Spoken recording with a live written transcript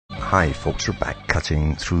Hi folks, we're back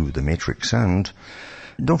cutting through the matrix, and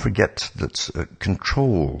don't forget that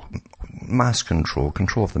mass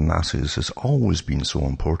control of the masses has always been so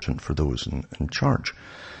important for those in charge.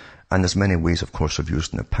 And there's many ways, of course, I've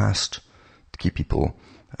used in the past to keep people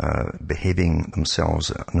behaving themselves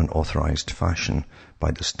in an authorized fashion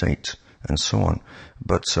by the state and so on.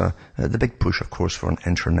 But the big push, of course, for an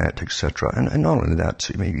internet, etc. And not only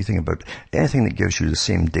that, maybe you think about anything that gives you the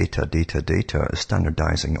same data is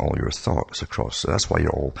standardizing all your thoughts across. So that's why you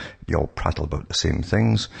all prattle about the same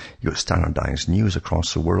things. You got standardized news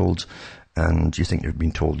across the world, and you think you're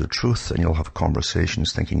being told the truth, and you'll have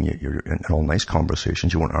conversations thinking you're in all nice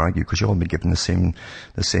conversations. You won't argue because you'll all be given the same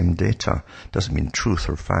data. Doesn't mean truth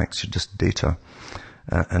or facts, you're just data.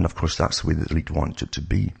 And of course, that's the way the elite want it to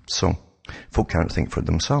be. So folk can't think for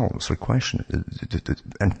themselves or question it.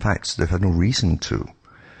 In fact, they've had no reason to.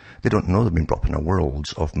 They don't know they've been brought up in a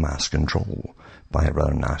world of mass control by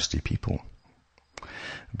rather nasty people.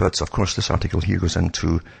 But of course, this article here goes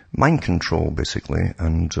into mind control, basically,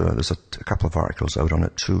 and there's a couple of articles out on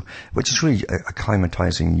it too, which is really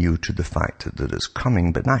acclimatizing you to the fact that it's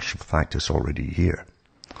coming, but in actual fact, it's already here.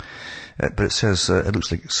 But it says, it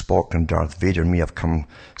looks like Spock and Darth Vader may have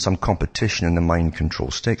some competition in the mind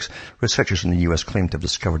control stakes. Researchers in the US claim to have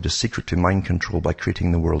discovered the secret to mind control by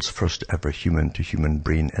creating the world's first ever human-to-human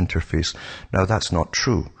brain interface. Now, that's not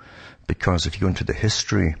true, because if you go into the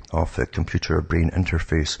history of the computer-brain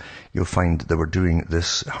interface, you'll find they were doing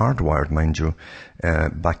this hardwired, mind you,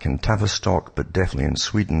 back in Tavistock, but definitely in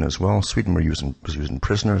Sweden as well. Sweden was using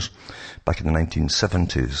prisoners back in the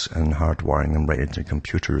 1970s and hardwiring them right into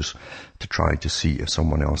computers to try to see if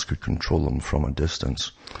someone else could control them from a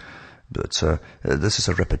distance. But this is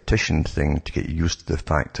a repetition thing to get used to the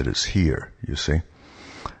fact that it's here, you see.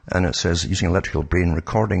 And it says, using electrical brain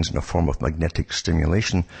recordings in a form of magnetic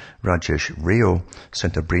stimulation, Rajesh Rao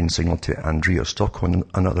sent a brain signal to Andrea Stockholm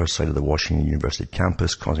on the other side of the Washington University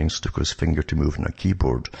campus, causing Stucco's finger to move on a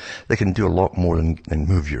keyboard. They can do a lot more than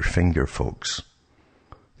move your finger, folks.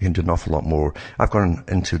 They can do an awful lot more. I've gone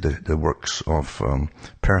into the works of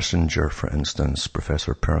Persinger, for instance,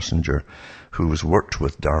 Professor Persinger, who's worked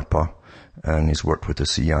with DARPA, and he's worked with the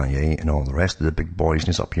CIA and all the rest of the big boys, and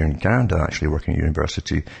he's up here in Canada actually working at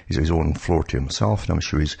university. He's his own floor to himself, and I'm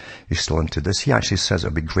sure he's still into this. He actually says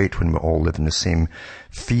it'd be great when we all live in the same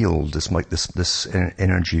field, this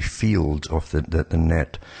energy field of the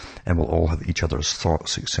net, and we'll all have each other's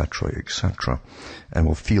thoughts, etc., and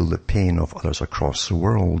we'll feel the pain of others across the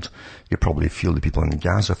world. You probably feel the people in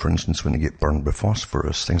Gaza, for instance, when they get burned with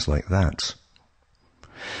phosphorus, things like that.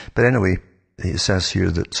 But anyway, it says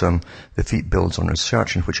here that the feat builds on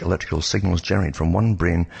research in which electrical signals generated from one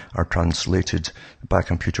brain are translated by a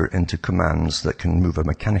computer into commands that can move a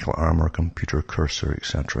mechanical arm or a computer cursor,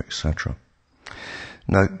 etc.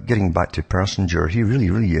 Now, getting back to Persinger, he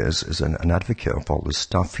really is an advocate of all this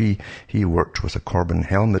stuff. He worked with a Corbin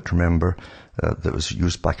helmet, remember, that was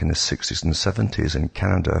used back in the 60s and the 70s in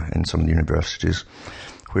Canada in some of the universities,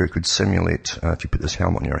 where it could simulate, if you put this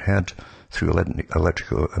helmet on your head, through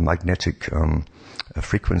magnetic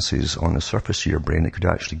frequencies on the surface of your brain, it could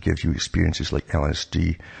actually give you experiences like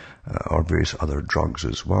LSD or various other drugs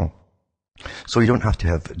as well. So you don't have to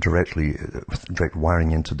have direct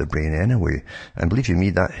wiring into the brain anyway. And believe you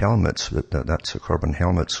me, that helmet, that Corbin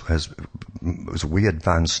helmet, was way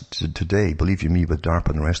advanced today, believe you me, with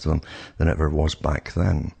DARPA and the rest of them, than it ever was back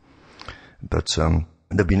then. But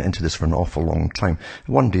they've been into this for an awful long time.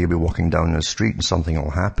 One day you'll be walking down the street and something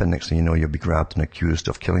will happen. Next thing you know, you'll be grabbed and accused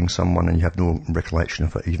of killing someone, and you have no recollection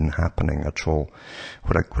of it even happening at all.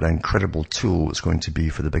 What an incredible tool it's going to be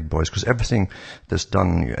for the big boys, because everything that's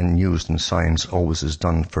done and used in science always is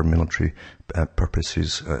done for military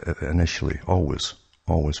purposes initially. Always,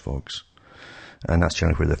 folks. And that's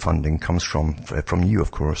generally where the funding comes from you,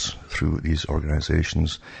 of course, through these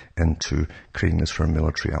organizations, into creating this for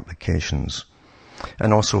military applications.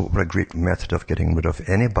 And also, what a great method of getting rid of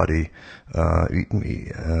anybody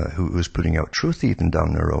who is putting out truth even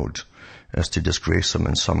down the road, is to disgrace them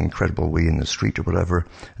in some incredible way in the street or whatever.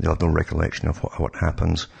 They'll have no recollection of what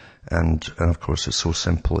happens. And of course, it's so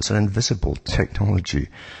simple. It's an invisible technology,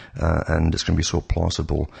 and it's going to be so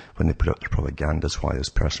plausible when they put out their propaganda. That's why this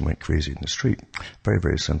person went crazy in the street. Very,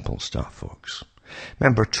 very simple stuff, folks.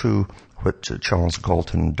 Remember, too, what Charles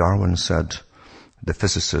Galton Darwin said, the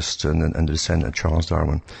physicist and the descendant of Charles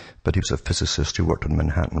Darwin, but he was a physicist who worked on the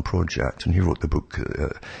Manhattan Project, and he wrote the book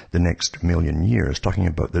The Next Million Years, talking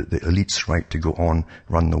about the elite's right to go on,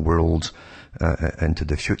 run the world into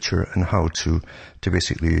the future, and how to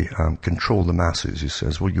basically control the masses. He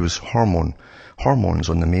says, we'll use hormones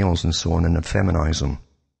on the males and so on, and effeminize them.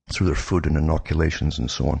 through their food and inoculations and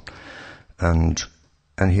so on.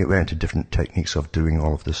 And he went into different techniques of doing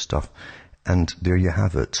all of this stuff. And there you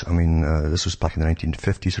have it. I mean, this was back in the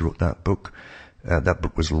 1950s. He wrote that book. That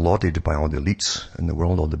book was lauded by all the elites in the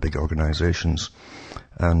world, all the big organizations.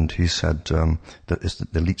 And he said that it's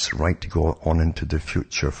the elite's right to go on into the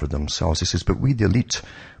future for themselves. He says, but we, the elite,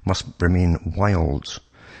 must remain wild.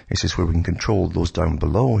 He says, where we can control those down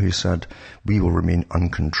below, he said, we will remain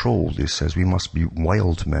uncontrolled. He says, we must be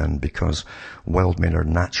wild men because wild men are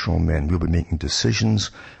natural men. We'll be making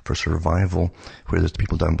decisions for survival, whereas the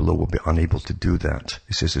people down below will be unable to do that.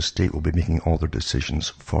 He says the state will be making all their decisions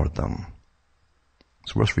for them.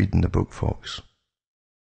 It's worth reading the book, folks.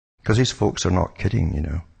 Because these folks are not kidding, you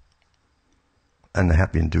know. And they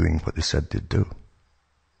have been doing what they said they'd do.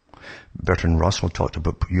 Bertrand Russell talked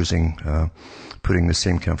about putting the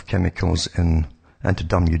same kind of chemicals in, and to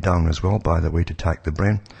dumb you down as well, by the way, to attack the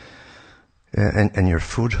brain, in your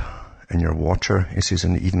food, in your water. He says,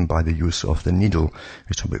 and even by the use of the needle.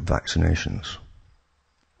 He's talking about vaccinations.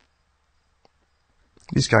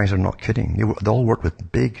 These guys are not kidding. They all work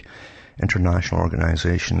with big international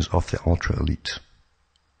organizations of the ultra elite.